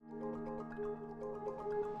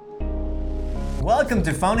Welcome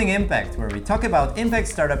to Founding Impact, where we talk about impact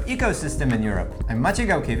startup ecosystem in Europe. I'm Maciej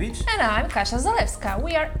Gałkiewicz. And I'm Kasia Zalewska.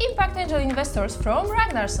 We are impact angel investors from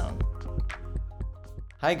Ragnarsson.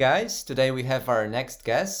 Hi guys, today we have our next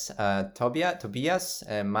guest, Tobias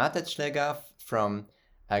Matetschlaeger from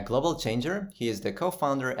Global Changer. He is the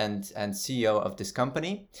co-founder and CEO of this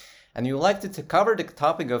company. And we would like to cover the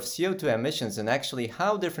topic of CO2 emissions and actually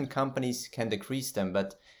how different companies can decrease them.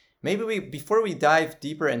 But maybe before we dive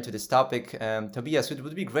deeper into this topic, Tobias, it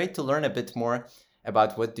would be great to learn a bit more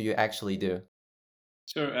about what do you actually do.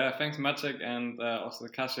 Sure, thanks Maciej and also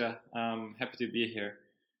Kasia. Happy to be here.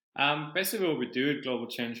 Basically what we do at Global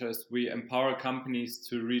Changer is we empower companies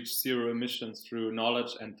to reach zero emissions through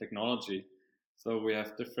knowledge and technology. So we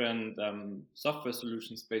have different software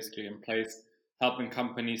solutions basically in place, helping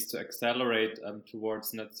companies to accelerate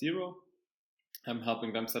towards net zero.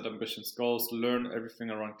 Helping them set ambitious goals, learn everything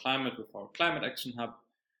around climate with our Climate Action Hub,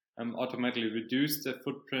 automatically reduce the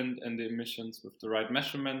footprint and the emissions with the right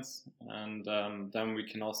measurements, and then we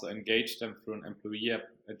can also engage them through an employee app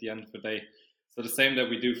at the end of the day. So the same that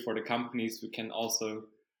we do for the companies, we can also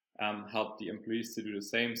help the employees to do the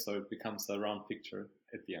same, so it becomes a round picture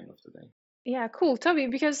at the end of the day. Yeah, cool, Toby,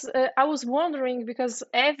 because I was wondering, because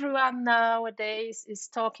everyone nowadays is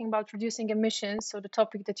talking about reducing emissions, so the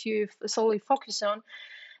topic that you solely focus on,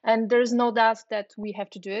 and there's no doubt that we have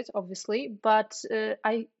to do it, obviously, but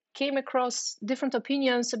I came across different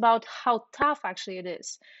opinions about how tough actually it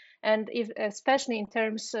is. And if, especially in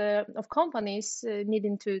terms of companies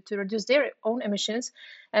needing to reduce their own emissions.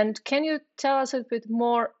 And can you tell us a bit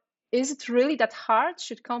more? Is it really that hard?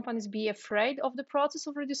 Should companies be afraid of the process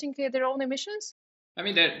of reducing their own emissions? I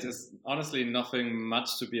mean, there's honestly nothing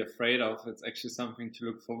much to be afraid of. It's actually something to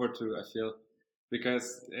look forward to, I feel,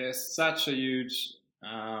 because there's such a huge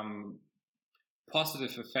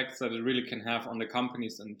positive effects that it really can have on the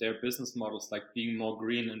companies and their business models, like being more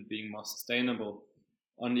green and being more sustainable.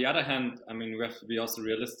 On the other hand, I mean, we have to be also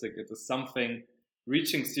realistic. It is something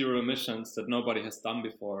reaching zero emissions that nobody has done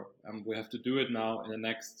before. We have to do it now in the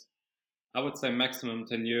next, I would say maximum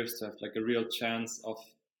 10 years to have like a real chance of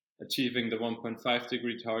achieving the 1.5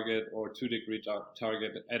 degree target or 2 degree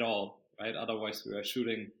target at all, right? Otherwise we are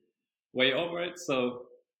shooting way over it. So,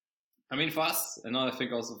 I mean, for us, and I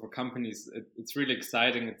think also for companies, it's really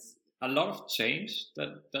exciting. It's a lot of change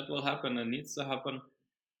that will happen and needs to happen.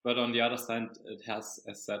 But on the other side, it has,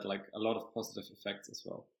 as said, like a lot of positive effects as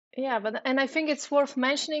well. Yeah, and I think it's worth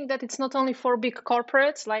mentioning that it's not only for big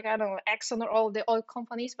corporates like, I don't know, Exxon or all the oil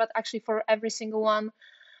companies, but actually for every single one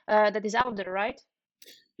that is out there, right?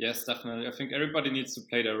 Yes, definitely. I think everybody needs to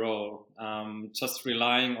play their role. Just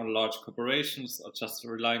relying on large corporations or just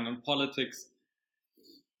relying on politics.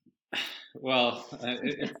 Well,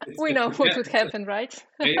 we know what would happen, right?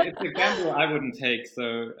 It's a gamble I wouldn't take.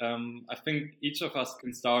 So I think each of us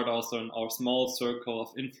can start also in our small circle of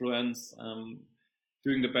influence,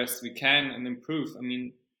 doing the best we can and improve. I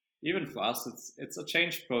mean, even for us, it's a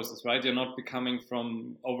change process, right? You're not becoming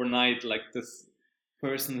from overnight like this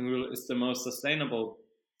person who is the most sustainable.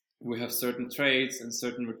 We have certain traits and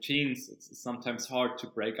certain routines. It's sometimes hard to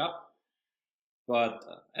break up. But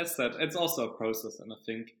as said, it's also a process. And I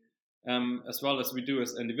think as well as we do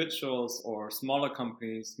as individuals or smaller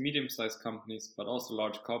companies, medium-sized companies, but also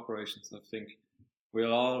large corporations, I think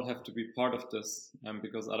we'll all have to be part of this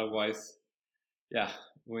because otherwise, yeah,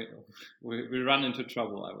 we run into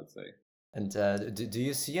trouble, I would say. And do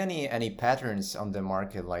you see any patterns on the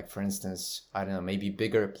market? Like, for instance, I don't know, maybe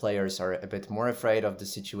bigger players are a bit more afraid of the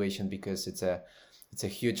situation because it's a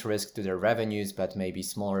huge risk to their revenues, but maybe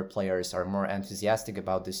smaller players are more enthusiastic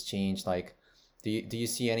about this change. Like, do you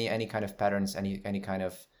see any kind of patterns, any kind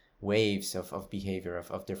of waves of behavior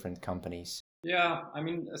of different companies? Yeah, I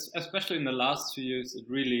mean, especially in the last 2 years, it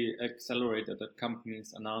really accelerated that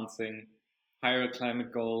companies announcing higher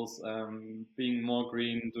climate goals, being more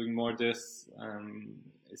green, doing more this,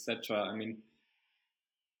 etc. I mean,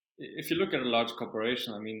 if you look at a large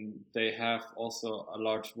corporation, I mean, they have also a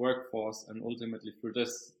large workforce and ultimately through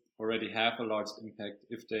this already have a large impact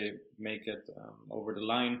if they make it over the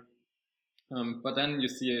line. But then you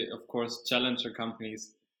see, of course, challenger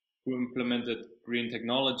companies who implemented green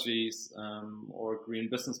technologies or green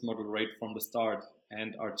business model right from the start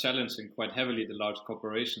and are challenging quite heavily the large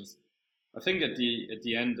corporations. I think at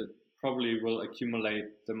the end, it probably will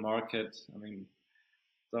accumulate the market. I mean,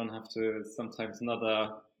 don't have to, sometimes not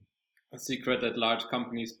a secret that large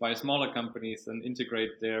companies buy smaller companies and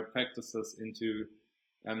integrate their practices into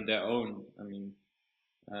their own. I mean,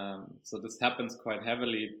 so this happens quite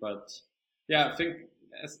heavily, but yeah, I think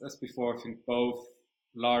as before, I think both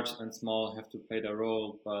large and small have to play their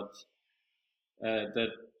role, but that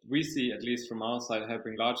we see, at least from our side,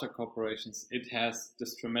 helping larger corporations, it has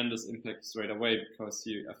this tremendous impact straight away because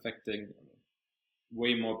you're affecting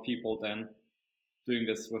way more people than doing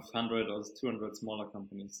this with 100 or 200 smaller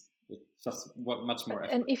companies. It's just much more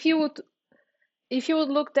effort. And if you would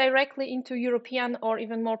look directly into European or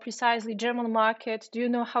even more precisely German market, do you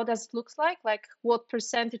know how does it looks like? Like what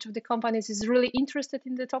percentage of the companies is really interested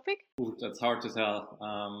in the topic? Ooh, that's hard to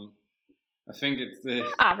tell. I think it's the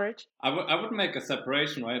Average. I would make a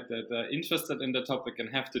separation, right? That interested in the topic and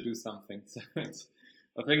have to do something. So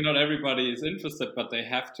I think not everybody is interested, but they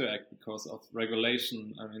have to act because of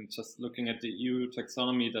regulation. I mean, just looking at the EU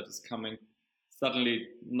taxonomy that is coming, suddenly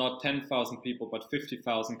not 10,000 people, but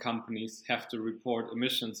 50,000 companies have to report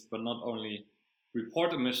emissions, but not only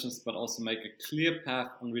report emissions, but also make a clear path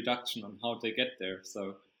on reduction on how they get there.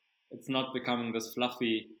 So it's not becoming this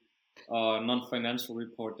fluffy non-financial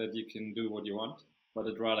report that you can do what you want, but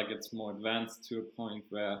it rather gets more advanced to a point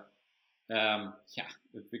where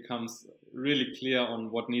it becomes really clear on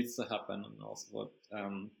what needs to happen and also what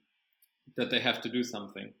that they have to do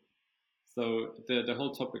something. So the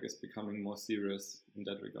whole topic is becoming more serious in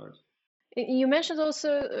that regard. You mentioned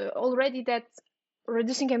also already that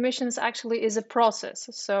reducing emissions actually is a process.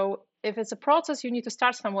 So if it's a process, you need to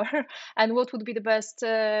start somewhere. And what would be the best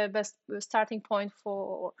starting point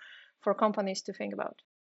for companies to think about?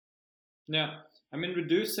 Yeah, I mean,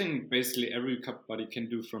 reducing basically everybody can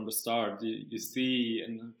do from the start. You see,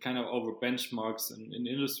 and kind of over benchmarks and in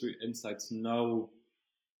industry insights know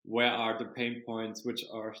where are the pain points, which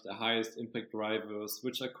are the highest impact drivers,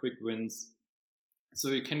 which are quick wins. So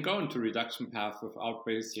you can go into reduction path without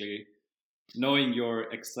basically knowing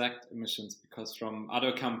your exact emissions, because from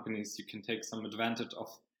other companies you can take some advantage of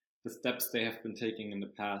the steps they have been taking in the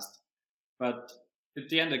past. But at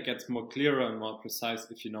the end, it gets more clearer and more precise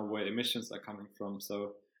if you know where emissions are coming from.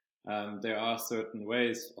 So there are certain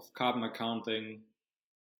ways of carbon accounting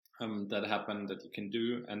that happen that you can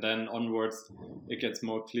do, and then onwards it gets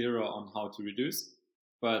more clearer on how to reduce.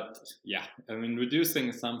 But yeah, I mean, reducing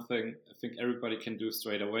is something I think everybody can do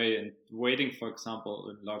straight away, and waiting, for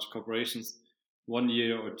example, in large corporations 1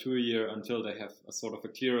 year or 2 years until they have a sort of a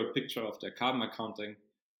clearer picture of their carbon accounting,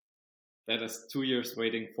 that is 2 years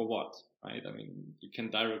waiting for what, right? I mean, you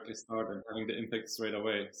can directly start and having the impact straight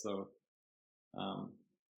away. So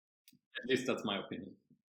at least that's my opinion.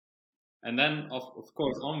 And then, of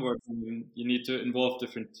course, onwards, you need to involve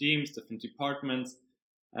different teams, different departments.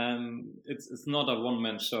 It's not a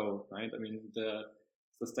one-man show, right? I mean, the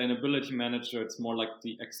sustainability manager, it's more like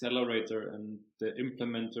the accelerator and the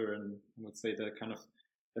implementer, and I would say the kind of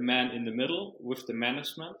the man in the middle with the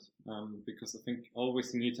management, because I think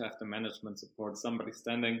always you need to have the management support, somebody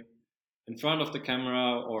standing in front of the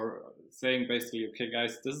camera or saying basically, okay,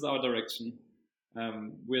 guys, this is our direction.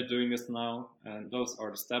 We're doing this now, and those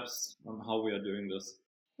are the steps on how we are doing this.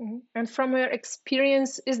 Mm-hmm. And from your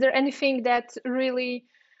experience, is there anything that really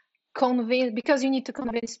convince, because you need to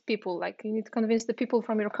convince people, like you need to convince the people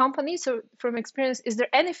from your company. So from experience, is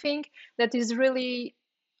there anything that is really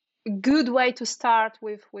a good way to start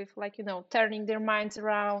with like, you know, turning their minds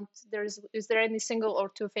around? Is there any single or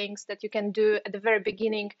two things that you can do at the very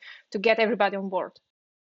beginning to get everybody on board?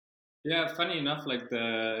 Yeah, funny enough, like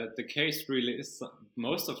the case really is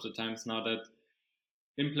most of the times now that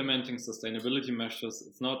implementing sustainability measures,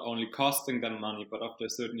 it's not only costing them money, but after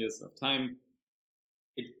certain years of time,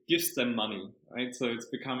 it gives them money, right? So it's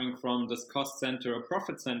becoming from this cost center a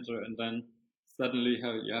profit center, and then suddenly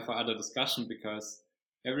you have another discussion because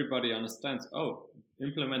everybody understands, oh,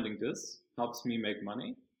 implementing this helps me make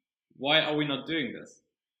money. Why are we not doing this,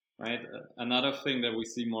 right? Another thing that we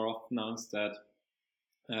see more often now is that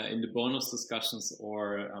in the bonus discussions,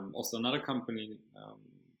 or also another company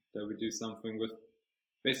that we do something with,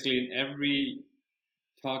 basically in every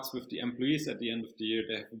talks with the employees at the end of the year,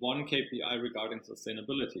 they have one KPI regarding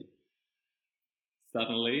sustainability.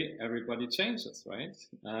 Suddenly everybody changes, right?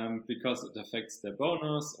 Because it affects their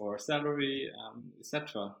bonus or salary,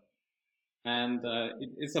 etc. And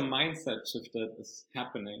it is a mindset shift that is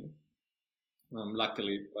happening,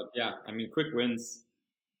 luckily. But yeah, I mean, quick wins,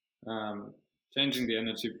 changing the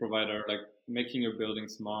energy provider, like making your building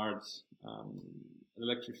smart,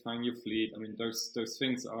 electrifying your fleet. I mean, those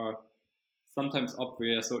things are sometimes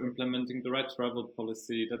obvious. So implementing the right travel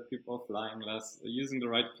policy, that people are flying less, using the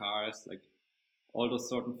right cars, like all those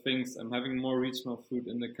sort of things. I'm having more regional food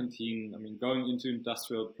in the canteen. I mean, going into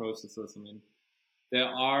industrial processes. I mean, there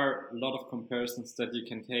are a lot of comparisons that you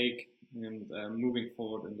can take and moving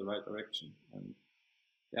forward in the right direction. And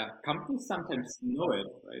yeah, companies sometimes know it,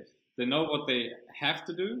 right? They know what they have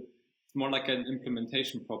to do. It's more like an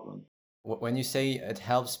implementation problem. When you say it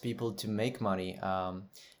helps people to make money,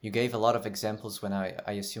 you gave a lot of examples when I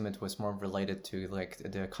assume it was more related to like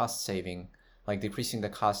the cost saving, like decreasing the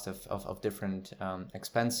cost of different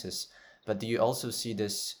expenses. But do you also see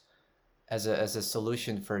this as a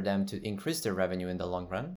solution for them to increase their revenue in the long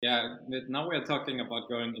run? Yeah, now we're talking about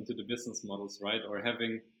going into the business models, right? Or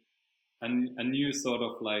having a new sort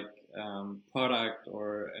of like product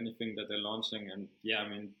or anything that they're launching. And yeah, I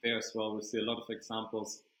mean, there as well, we see a lot of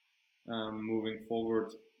examples moving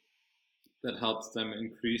forward that helps them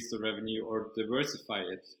increase the revenue or diversify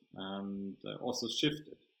it and also shift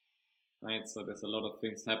it, right? So there's a lot of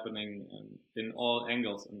things happening in all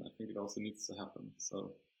angles, and I think it also needs to happen.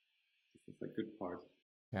 So this is a good part.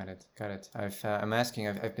 Got it. Got it.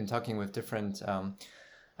 I've been talking with different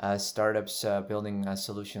startups building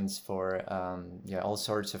solutions for all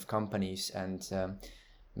sorts of companies, and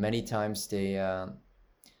many times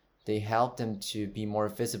they help them to be more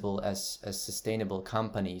visible as sustainable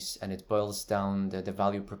companies, and it boils down the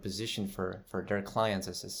value proposition for their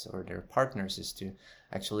clients or their partners is to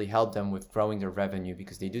actually help them with growing their revenue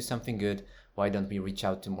because they do something good. Why don't we reach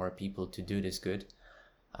out to more people to do this good?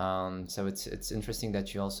 So it's interesting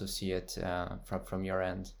that you also see it from your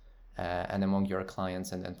end and among your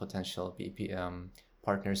clients and potential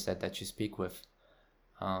partners that you speak with.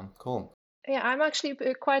 Cool. Yeah, I'm actually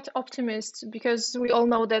quite optimist because we all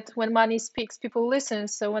know that when money speaks, people listen.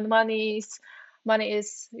 So when money is,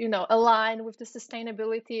 aligned with the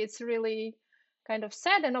sustainability, it's really kind of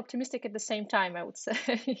sad and optimistic at the same time, I would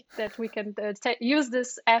say, that we can use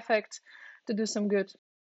this effect to do some good.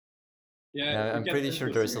 Yeah, I'm pretty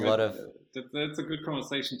sure there's a lot of... That's a good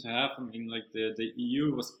conversation to have. I mean, like the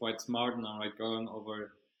EU was quite smart now, right, going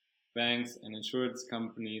over banks and insurance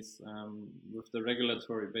companies with the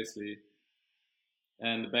regulatory basically.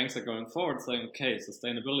 And the banks are going forward saying, okay,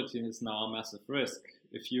 sustainability is now a massive risk.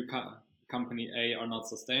 If you company A are not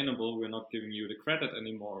sustainable, we're not giving you the credit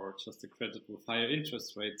anymore, or just the credit with higher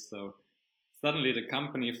interest rates. So suddenly the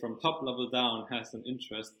company from top level down has an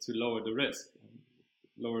interest to lower the risk.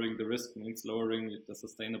 Lowering the risk means lowering the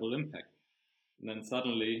sustainable impact. And then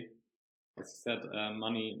suddenly, as I said,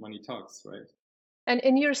 money talks, right?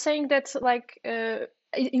 And you're saying that, like,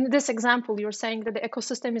 in this example, you're saying that the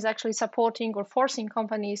ecosystem is actually supporting or forcing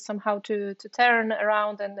companies somehow to turn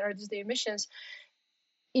around and reduce the emissions.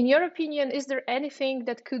 In your opinion, is there anything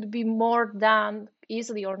that could be more done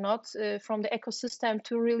easily or not from the ecosystem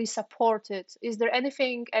to really support it? Is there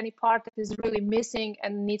any part that is really missing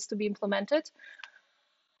and needs to be implemented?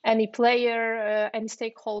 Any player, any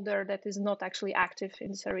stakeholder that is not actually active in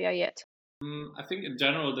this area yet? I think in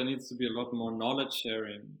general there needs to be a lot more knowledge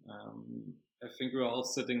sharing. I think we're all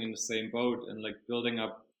sitting in the same boat, and like building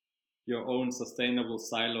up your own sustainable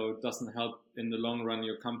silo doesn't help in the long run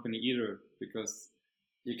your company either, because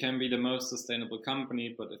you can be the most sustainable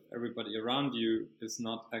company, but if everybody around you is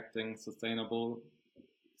not acting sustainable,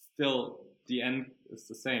 still the end is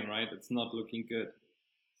the same, right? It's not looking good.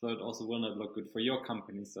 So it also will not look good for your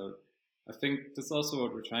company. So I think this is also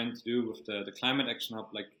what we're trying to do with the Climate Action Hub,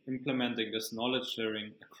 like implementing this knowledge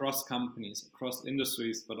sharing across companies, across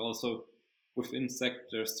industries, but also within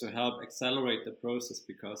sectors to help accelerate the process.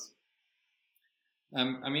 Because,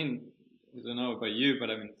 I mean, I don't know about you, but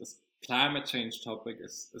I mean, this climate change topic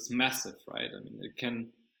is massive, right? I mean, it can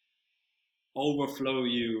overflow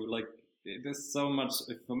you. Like, there's so much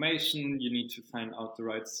information. You need to find out the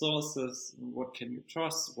right sources. What can you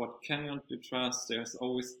trust? What cannot you trust? There's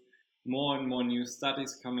always more and more new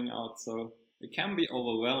studies coming out, so it can be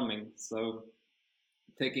overwhelming. So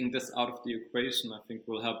taking this out of the equation, I think,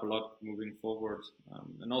 will help a lot moving forward,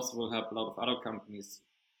 and also will help a lot of other companies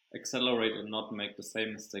accelerate and not make the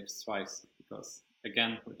same mistakes twice, because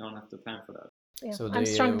again, we don't have the time for that. Yeah, so I'm a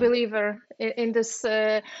strong believer in this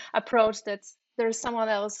approach that there's someone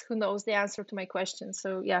else who knows the answer to my question.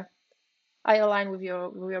 So yeah, I align with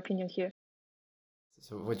your opinion here.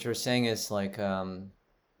 So what you're saying is like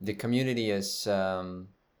the community is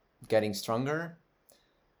getting stronger.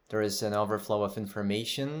 There is an overflow of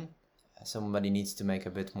information. Somebody needs to make a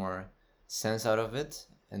bit more sense out of it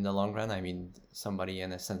in the long run. I mean, somebody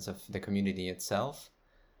in a sense of the community itself.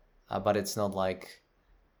 But it's not like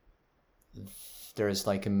there is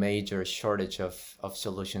like a major shortage of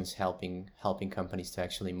solutions helping companies to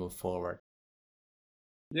actually move forward.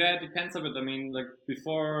 Yeah, it depends a bit. I mean, like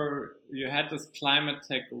before you had this climate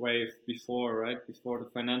tech wave before, right? Before the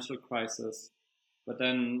financial crisis, but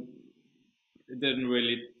then it didn't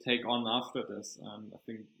really take on after this. I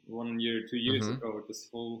think 1 year, 2 years ago, this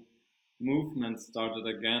whole movement started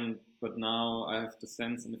again, but now I have the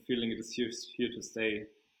sense and the feeling it is here to stay.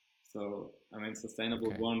 So, I mean,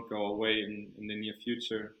 sustainable won't go away in the near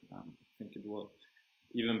future. I think it will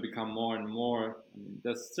even become more and more. I mean,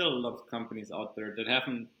 there's still a lot of companies out there that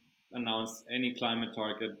haven't announced any climate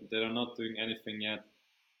target, that are not doing anything yet.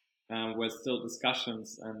 We're still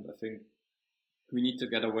discussions, and I think we need to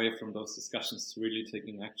get away from those discussions to really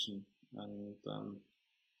taking action. And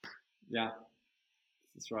yeah,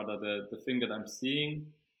 this is rather the thing that I'm seeing.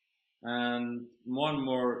 And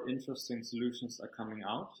more interesting solutions are coming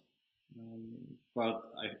out. But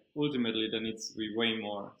ultimately there needs to be way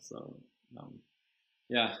more. So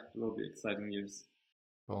yeah, it will be exciting news.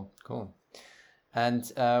 Cool.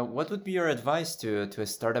 And what would be your advice to a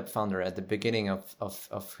startup founder at the beginning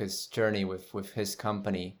of his journey with his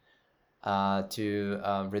company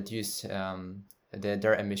to reduce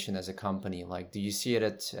their emission as a company? Like, do you see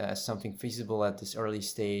it as something feasible at this early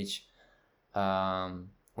stage,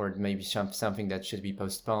 or maybe something that should be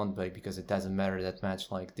postponed, but because it doesn't matter that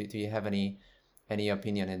much? Like, do you have any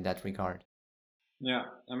opinion in that regard? Yeah,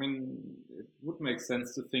 I mean, it would make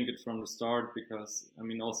sense to think it from the start, because I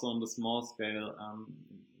mean, also on the small scale,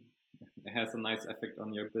 it has a nice effect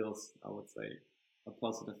on your bills, I would say, a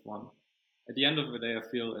positive one. At the end of the day, I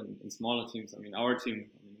feel in smaller teams, I mean, our team,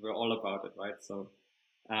 I mean, we're all about it, right? So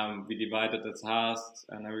we divided the tasks,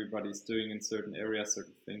 and everybody's doing in certain areas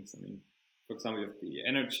certain things. I mean, for example, you have the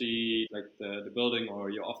energy, like the building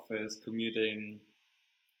or your office, commuting,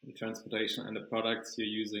 the transportation, and the products you're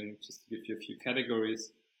using, just to give you a few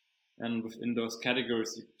categories. And within those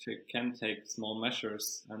categories, you can take small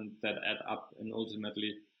measures, and that add up and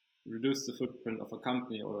ultimately reduce the footprint of a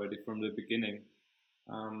company already from the beginning.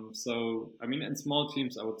 So, I mean, in small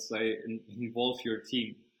teams, I would say involve your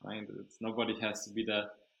team, right? Nobody has to be the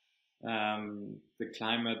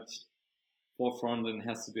climate forefront and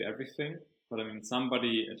has to do everything. But I mean,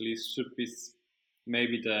 somebody at least should be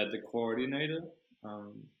maybe the coordinator,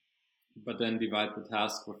 but then divide the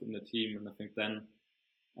task within the team. And I think then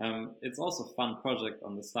it's also a fun project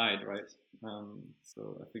on the side, right?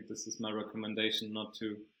 So I think this is my recommendation, not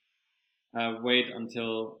to wait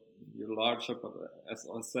until you're larger, but as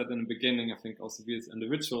I said in the beginning, I think also we as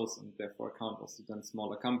individuals, and therefore count also then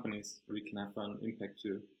smaller companies, we can have an impact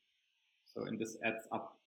too. So, and this adds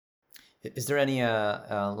up. Is there any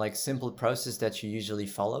like simple process that you usually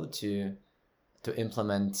follow to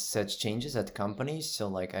implement such changes at companies? So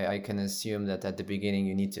like I can assume that at the beginning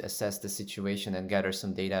you need to assess the situation and gather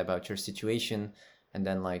some data about your situation, and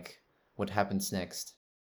then like what happens next?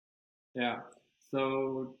 Yeah,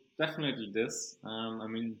 so definitely this. I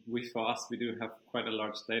mean, for us, we do have quite a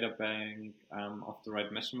large data bank of the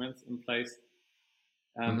right measurements in place.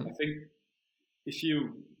 I think if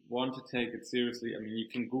you want to take it seriously, I mean, you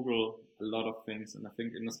can Google a lot of things, and I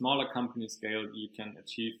think in a smaller company scale, you can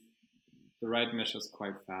achieve the right measures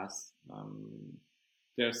quite fast.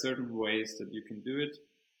 There are certain ways that you can do it.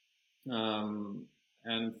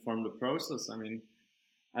 And from the process, I mean,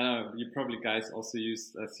 I don't know, you probably guys also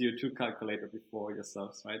used a CO2 calculator before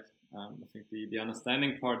yourselves, right? I think the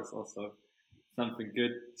understanding part is also something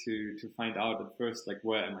good to find out at first, like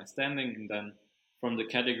where am I standing? And then from the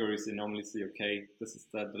categories, you normally see, okay, this is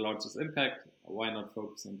the largest impact. Why not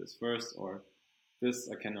focus on this first? Or this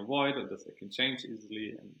I can avoid, or this I can change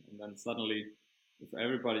easily. And then suddenly, if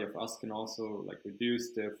everybody of us can also like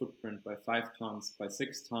reduce their footprint by 5 tons, by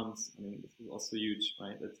 6 tons, I mean, this is also huge,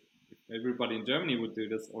 right? If everybody in Germany would do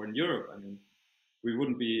this, or in Europe, I mean, we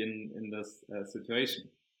wouldn't be in this situation.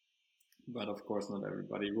 But of course, not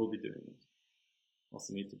everybody will be doing it.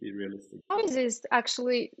 Also need to be realistic. How is this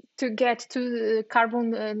actually to get to the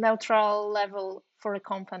carbon neutral level for a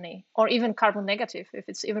company, or even carbon negative, if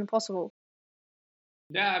it's even possible?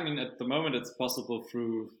 Yeah, I mean, at the moment it's possible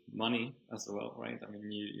through money as well, right? I mean,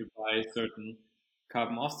 you buy certain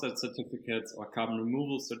carbon offset certificates or carbon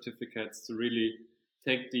removal certificates to really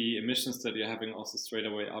take the emissions that you're having also straight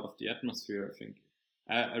away out of the atmosphere, I think.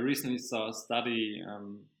 I recently saw a study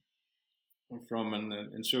from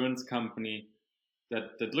an insurance company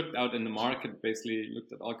that looked out in the market, basically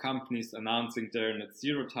looked at all companies announcing their net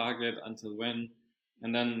zero target until when,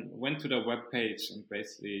 and then went to their webpage and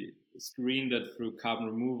basically screened it through carbon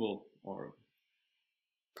removal or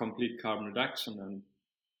complete carbon reduction. And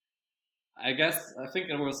I think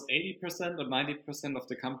it was 80% or 90% of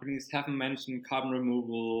the companies haven't mentioned carbon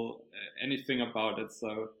removal, anything about it.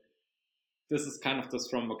 So this is kind of just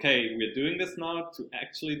from, okay, we're doing this now, to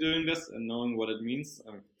actually doing this and knowing what it means.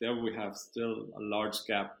 There we have still a large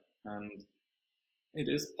gap, and it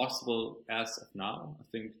is possible as of now. I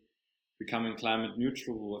think becoming climate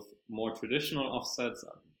neutral with more traditional offsets,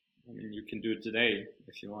 I mean, you can do it today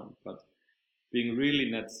if you want, but being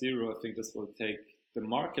really net zero, I think this will take the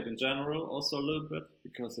market in general also a little bit,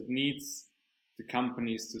 because it needs the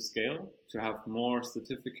companies to scale, to have more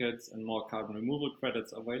certificates and more carbon removal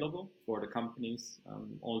credits available for the companies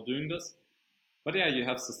all doing this. But yeah, you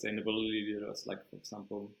have sustainability leaders like, for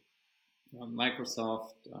example,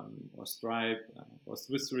 Microsoft or Stripe or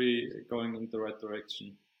Swiss Re going in the right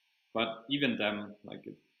direction. But even them, like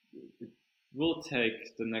it will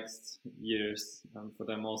take the next years for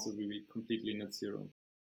them also to be completely net zero.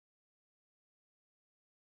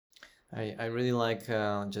 I really like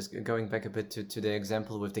just going back a bit to the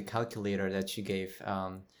example with the calculator that you gave.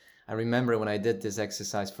 I remember when I did this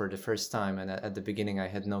exercise for the first time, and at the beginning I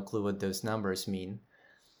had no clue what those numbers mean.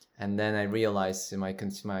 And then I realized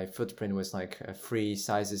my footprint was like 3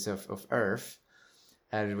 sizes of Earth.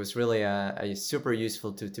 And it was really super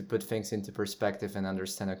useful to put things into perspective and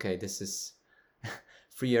understand, okay, this is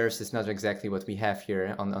 3 Earths is not exactly what we have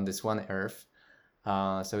here on this one Earth.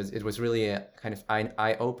 So it was really a kind of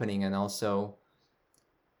eye-opening, and also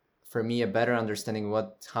for me a better understanding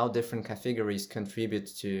how different categories contribute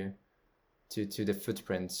to the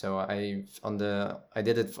footprint. So I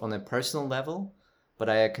did it on a personal level, but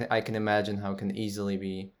I can imagine how it can easily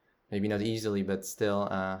be, maybe not easily, but still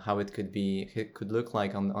how it could look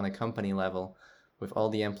like on a company level with all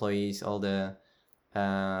the employees, all the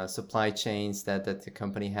supply chains that the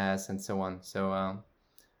company has, and so on. So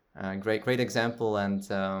great example, and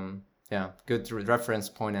yeah, good reference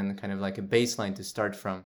point and kind of like a baseline to start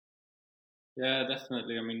from. Yeah,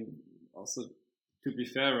 definitely. I mean, also to be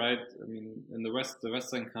fair, right? I mean, in the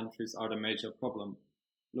Western countries are the major problem.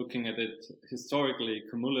 Looking at it historically,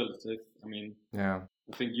 cumulative. I mean, yeah,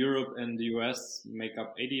 I think Europe and the US make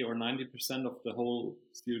up 80 or 90% of the whole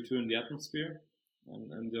CO2 in the atmosphere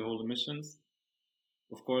and the whole emissions.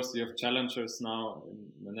 Of course, you have challengers now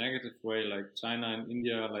in a negative way, like China and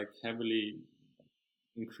India, like heavily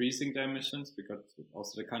increasing their emissions because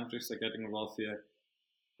also the countries are getting wealthier.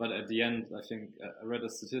 But at the end, I think I read a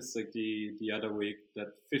statistic the other week that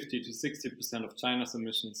 50 to 60% of China's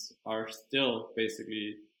emissions are still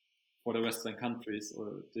basically for the Western countries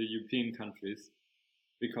or the European countries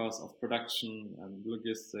because of production and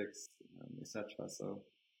logistics, etc. So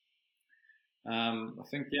I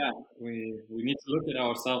think, yeah, we need to look at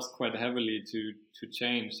ourselves quite heavily to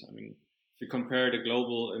change. I mean, if you compare the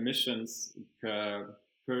global emissions per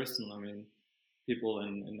person, I mean, people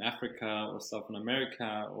in Africa or Southern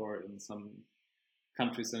America or in some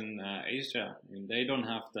countries in Asia, I mean, they don't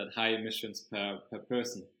have that high emissions per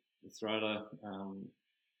person. It's rather,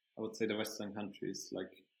 I would say, the Western countries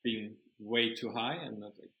like being way too high, and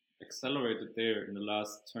that accelerated there in the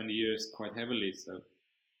last 20 years quite heavily. So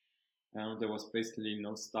there was basically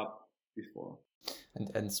no stop before.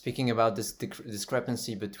 And speaking about this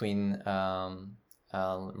discrepancy between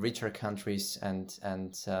richer countries and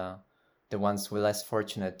the ones who are less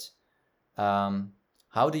fortunate,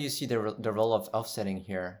 how do you see the role of offsetting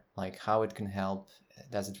here? Like how it can help?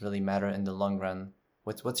 Does it really matter in the long run?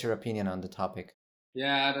 What's your opinion on the topic?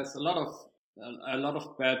 Yeah, there's a lot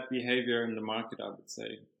of bad behavior in the market, I would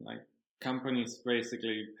say. Like companies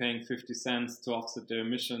basically paying 50 cents to offset their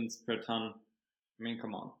emissions per ton. I mean,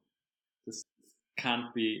 come on, this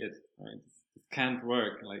can't be it. Right? It can't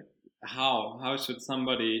work. Like how should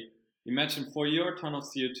somebody imagine for your ton of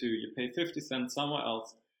CO2 you pay 50 cents somewhere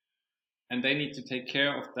else, and they need to take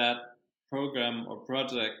care of that program or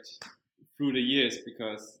project through the years?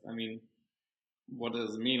 Because I mean, what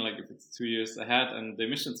does it mean? Like if it's 2 years ahead and the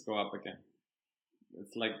emissions go up again,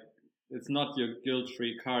 it's like it's not your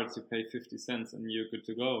guilt-free card to pay 50 cents and you're good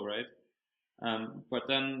to go, right? But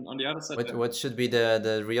then on the other side, what should be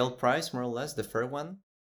the real price, more or less, the fair one?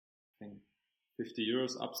 I think 50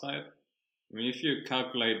 euros upside. I mean, if you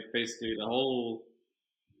calculate basically the whole,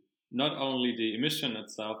 not only the emission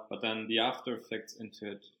itself, but then the after effects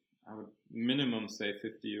into it, I would minimum say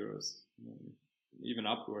 50 euros, even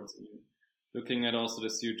upwards. Looking at also the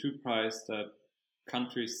CO2 price that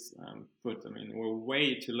countries put, I mean, we're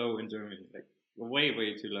way too low in Germany, like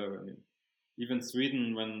way too low. I mean, even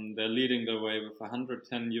Sweden, when they're leading the way with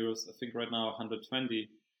 110 euros, I think right now 120,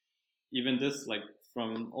 even this, like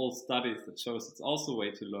from old studies that shows it's also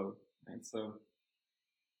way too low. And so,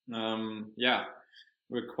 yeah,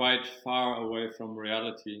 we're quite far away from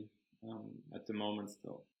reality at the moment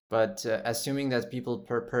still. But assuming that people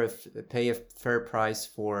pay a fair price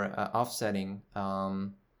for offsetting,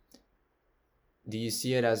 do you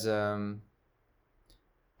see it as a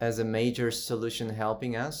major solution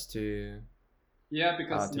helping us to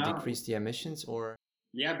because to decrease the emissions? Or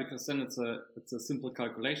because then it's a simple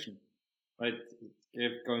calculation, right?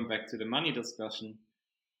 If going back to the money discussion,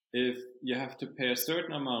 if you have to pay a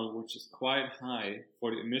certain amount, which is quite high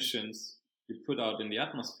for the emissions you put out in the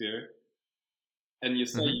atmosphere, and you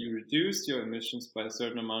say you reduce your emissions by a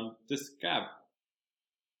certain amount, this gap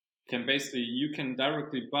can basically, you can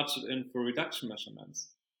directly budget in for reduction measurements,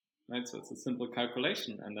 right? So it's a simple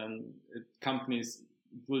calculation, and then companies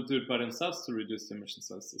will do it by themselves to reduce the emissions.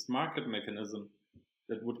 So it's this market mechanism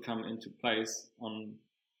that would come into place on,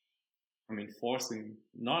 I mean, forcing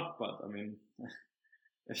not, but I mean,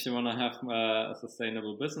 if you want to have a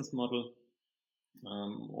sustainable business model,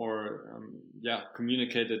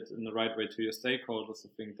 communicate it in the right way to your stakeholders, I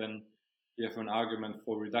think then you have an argument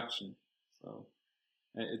for reduction. So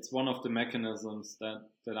it's one of the mechanisms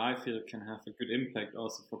that I feel can have a good impact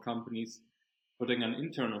also for companies putting an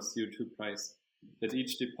internal CO2 price, that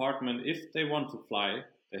each department, if they want to fly,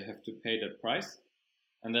 they have to pay that price.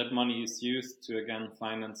 And that money is used to, again,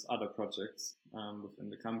 finance other projects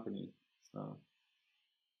within the company. So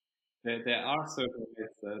there are certain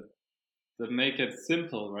ways that make it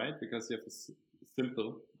simple, right? Because you have a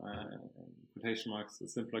simple, quotation marks, a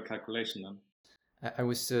simpler calculation then. I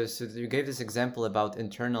was so you gave this example about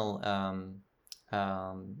internal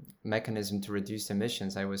mechanism to reduce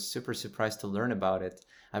emissions. I was super surprised to learn about it.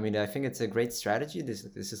 I mean, I think it's a great strategy. This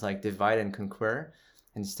is like divide and conquer,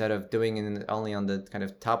 instead of doing it only on the kind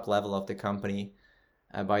of top level of the company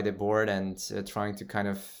by the board and trying to kind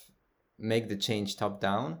of make the change top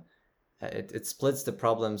down. It splits the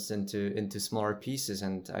problems into smaller pieces,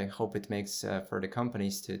 and I hope it makes for the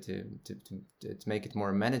companies to make it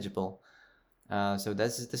more manageable. So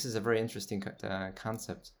this is a very interesting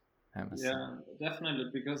concept. Yeah,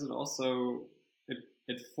 definitely, because it also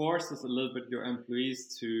it forces a little bit your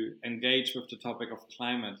employees to engage with the topic of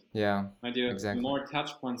climate. Yeah, exactly. The more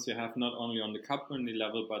touch points you have, not only on the company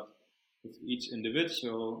level, but with each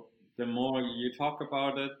individual, the more you talk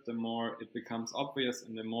about it, the more it becomes obvious,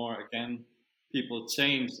 and the more, again, people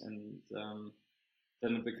change, and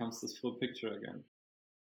then it becomes this full picture again.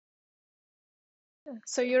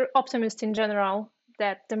 So you're optimist in general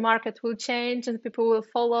that the market will change and people will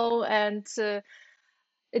follow, and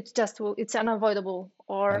it's unavoidable,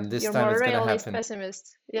 or and this you're time more it's realist, gonna happen.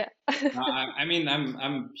 pessimist? Yeah. I mean,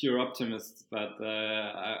 I'm pure optimist, but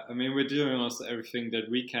I mean, we're doing also everything that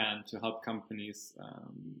we can to help companies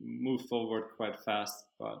move forward quite fast.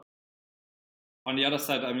 But on the other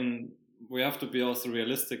side, I mean, we have to be also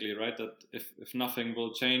realistically, right? That if nothing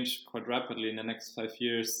will change quite rapidly in the next 5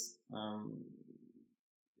 years,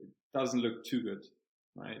 it doesn't look too good,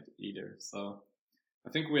 right? Either. So I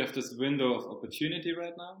think we have this window of opportunity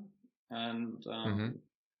right now, and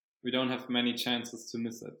we don't have many chances to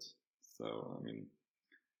miss it. So, I mean,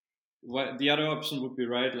 the other option would be,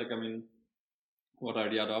 right? Like, I mean, what are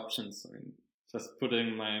the other options? I mean, just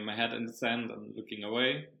putting my head in the sand and looking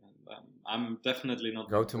away. And, I'm definitely not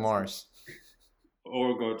go to Mars.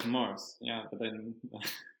 Or go to Mars. Yeah, but then I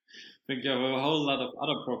think you have a whole lot of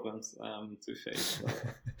other problems to face. So.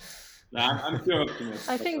 I'm pure optimist.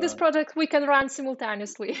 I think this project we can run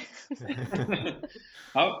simultaneously.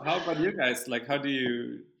 How about you guys? Like, how do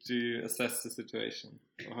you assess the situation?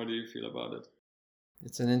 Or how do you feel about it?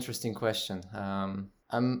 It's an interesting question.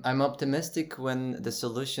 I'm optimistic when the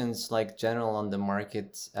solutions, like general on the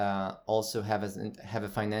market, also have a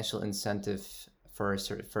financial incentive for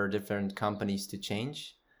different companies to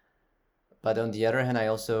change. But on the other hand,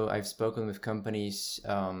 I've spoken with companies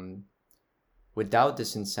without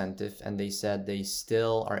this incentive, and they said they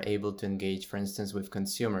still are able to engage, for instance, with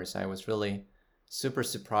consumers. I was really super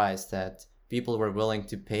surprised that people were willing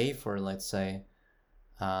to pay for, let's say,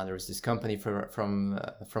 there was this company from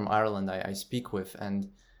Ireland I speak with,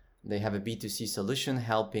 and they have a B2C solution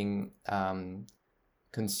helping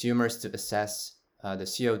consumers to assess the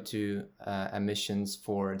CO2 emissions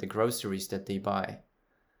for the groceries that they buy.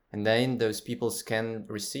 And then those people scan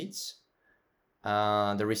receipts.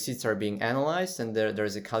 The receipts are being analyzed, and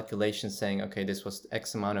there's a calculation saying, okay, this was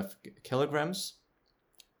X amount of kilograms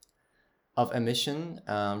of emission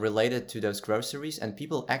related to those groceries, and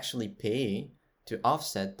people actually pay to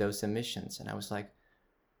offset those emissions. And I was like,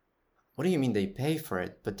 what do you mean they pay for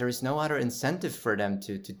it? But there is no other incentive for them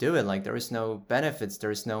to do it. Like, there is no benefits, there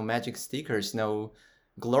is no magic stickers, no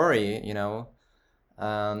glory, you know,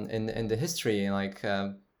 in the history. Like,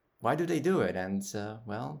 why do they do it? And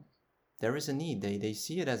well, there is a need. They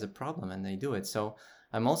see it as a problem and they do it. So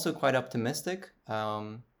I'm also quite optimistic,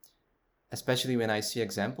 especially when I see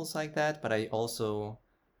examples like that. But I'm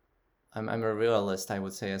a realist, I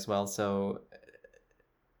would say, as well. So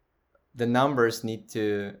the numbers need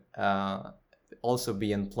to also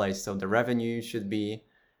be in place. So the revenue should be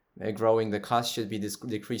growing, the cost should be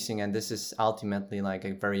decreasing, and this is ultimately like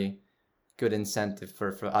a very good incentive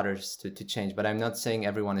for others to change. But I'm not saying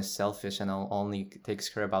everyone is selfish and only takes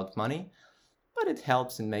care about money. but it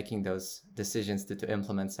helps in making those decisions to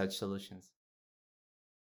implement such solutions.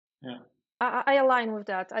 Yeah. I align with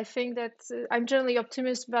that. I think that I'm generally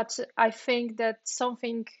optimist, but I think that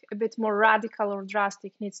something a bit more radical or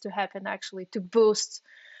drastic needs to happen actually to boost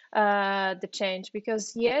the change.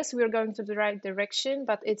 Because yes, we're going to the right direction,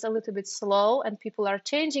 but it's a little bit slow and people are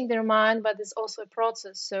changing their mind, but it's also a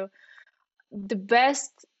process. So the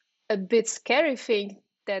best, a bit scary thing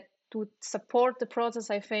that would support the process,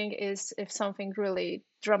 I think, is if something really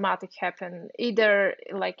dramatic happen, either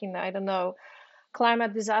like in, I don't know,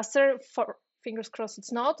 climate disaster, for fingers crossed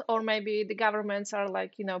it's not, or maybe the governments are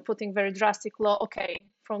like, putting very drastic law. Okay,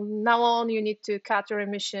 from now on you need to cut your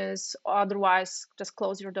emissions, otherwise just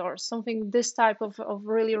close your doors. Something, this type of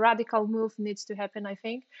really radical move needs to happen, I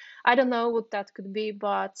think. I don't know what that could be,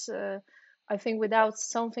 but I think without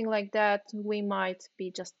something like that, we might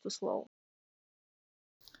be just too slow.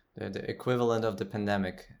 The equivalent of the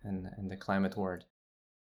pandemic in the climate world.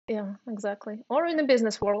 Yeah, exactly. Or in the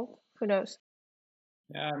business world, who knows?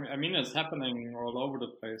 Yeah, I mean, it's happening all over the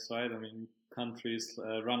place, right? I mean, countries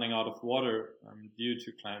running out of water due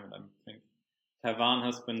to climate. I think Taiwan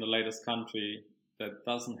has been the latest country that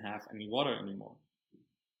doesn't have any water anymore.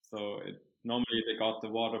 So normally they got the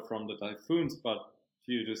water from the typhoons, but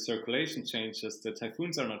due to circulation changes, the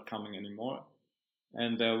typhoons are not coming anymore,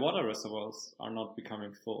 and the water reservoirs are not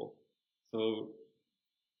becoming full. So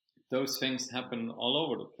those things happen all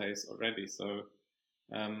over the place already. So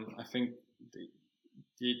I think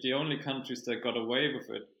the only countries that got away with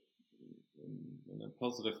it in a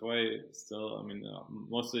positive way still, I mean,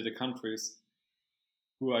 mostly the countries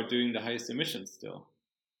who are doing the highest emissions still.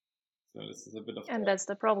 So this is a bit of And that's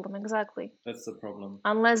the problem, exactly. That's the problem.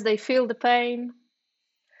 Unless they feel the pain,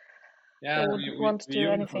 yeah, they would want to do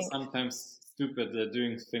humans anything. are sometimes stupid at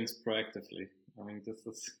doing things proactively. I mean, this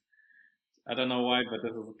is, I don't know why, but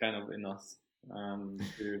this is kind of in us.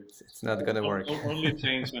 It's not going to work. Only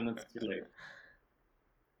change when it's too late.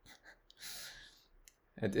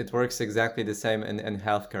 It works exactly the same in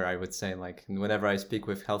healthcare, I would say. Like whenever I speak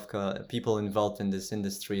with healthcare people involved in this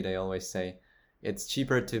industry, they always say it's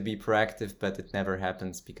cheaper to be proactive, but it never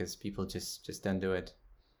happens because people just don't do it,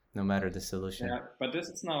 no matter the solution. Yeah, but this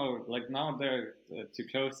is now they're to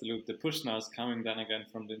close the loop. The push now is coming then again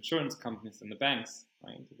from the insurance companies and the banks,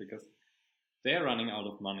 right? Because they're running out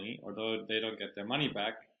of money, or they don't get their money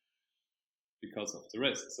back because of the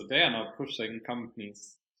risk. So they are now pushing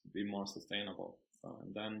companies to be more sustainable. So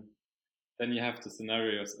and then you have the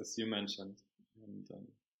scenarios as you mentioned, and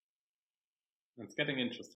it's getting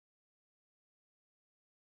interesting.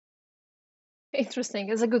 Interesting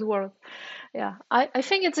is a good word. Yeah, I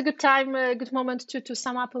think it's a good time, a good moment to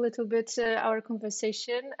sum up a little bit our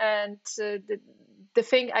conversation. And the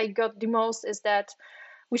thing I got the most is that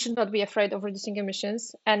we should not be afraid of reducing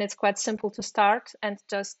emissions, and it's quite simple to start. And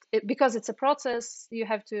because it's a process, you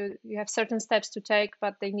have certain steps to take,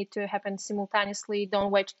 but they need to happen simultaneously. Don't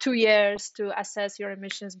wait 2 years to assess your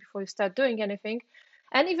emissions before you start doing anything.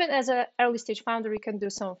 And even as an early stage founder, you can do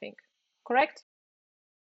something. Correct?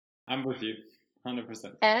 I'm with you.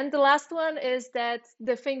 100%. And the last one is that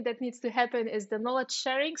the thing that needs to happen is the knowledge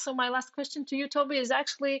sharing. So my last question to you, Toby, is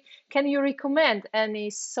actually, can you recommend any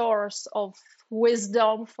source of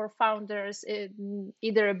wisdom for founders, in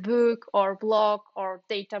either a book or blog or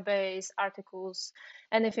database, articles,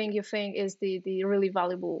 anything you think is the really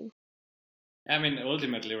valuable? I mean,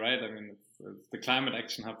 ultimately, right? I mean, it's the Climate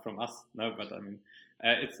Action Hub from us. No, but I mean,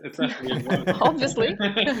 it's definitely obviously.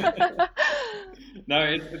 No,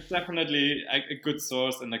 it's definitely a good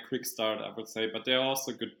source and a quick start, I would say. But there are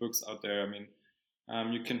also good books out there. I mean,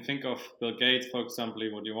 you can think of Bill Gates, for example,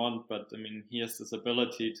 what you want, but I mean, he has this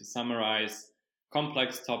ability to summarize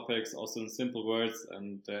complex topics also in simple words.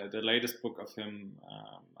 And the latest book of him,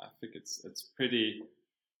 I think it's pretty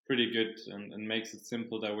good and makes it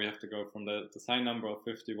simple that we have to go from the design number of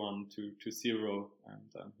 51 to 0,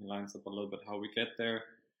 and he lines up a little bit how we get there.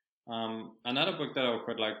 Another book that I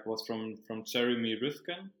quite like was from Jeremy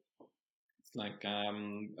Rifkin. It's like I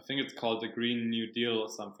think it's called The Green New Deal or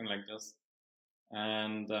something like this,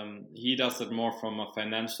 and he does it more from a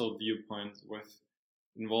financial viewpoint, with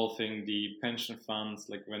involving the pension funds,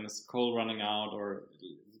 like when is coal running out or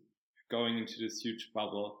going into this huge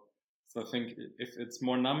bubble. So I think if it's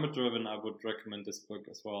more number driven, I would recommend this book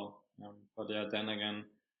as well. But yeah, then again,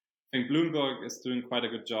 I think Bloomberg is doing quite a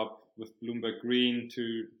good job with Bloomberg Green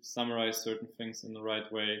to summarize certain things in the right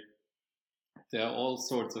way. There are all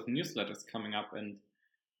sorts of newsletters coming up, and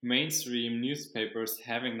mainstream newspapers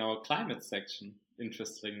having now a climate section,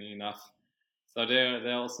 interestingly enough. So there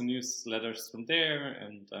are also newsletters from there,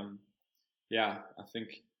 and yeah, I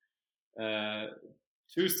think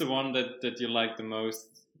choose the one that you like the most,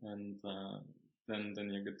 and then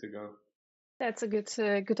you're good to go. That's a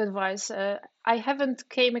good advice. I haven't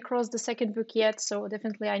came across the second book yet, so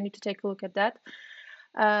definitely I need to take a look at that.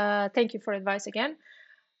 Thank you for advice again.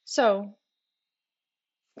 So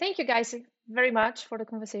thank you guys very much for the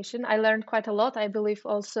conversation. I learned quite a lot. I believe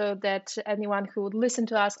also that anyone who would listen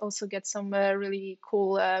to us also gets some really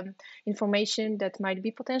cool information that might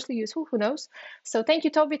be potentially useful. Who knows? So thank you,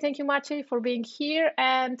 Toby. Thank you, Maciej, for being here.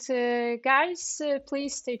 And guys,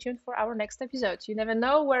 please stay tuned for our next episode. You never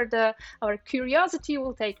know where our curiosity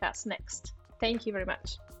will take us next. Thank you very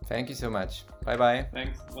much. Thank you so much. Bye-bye.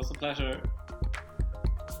 Thanks. It was a pleasure.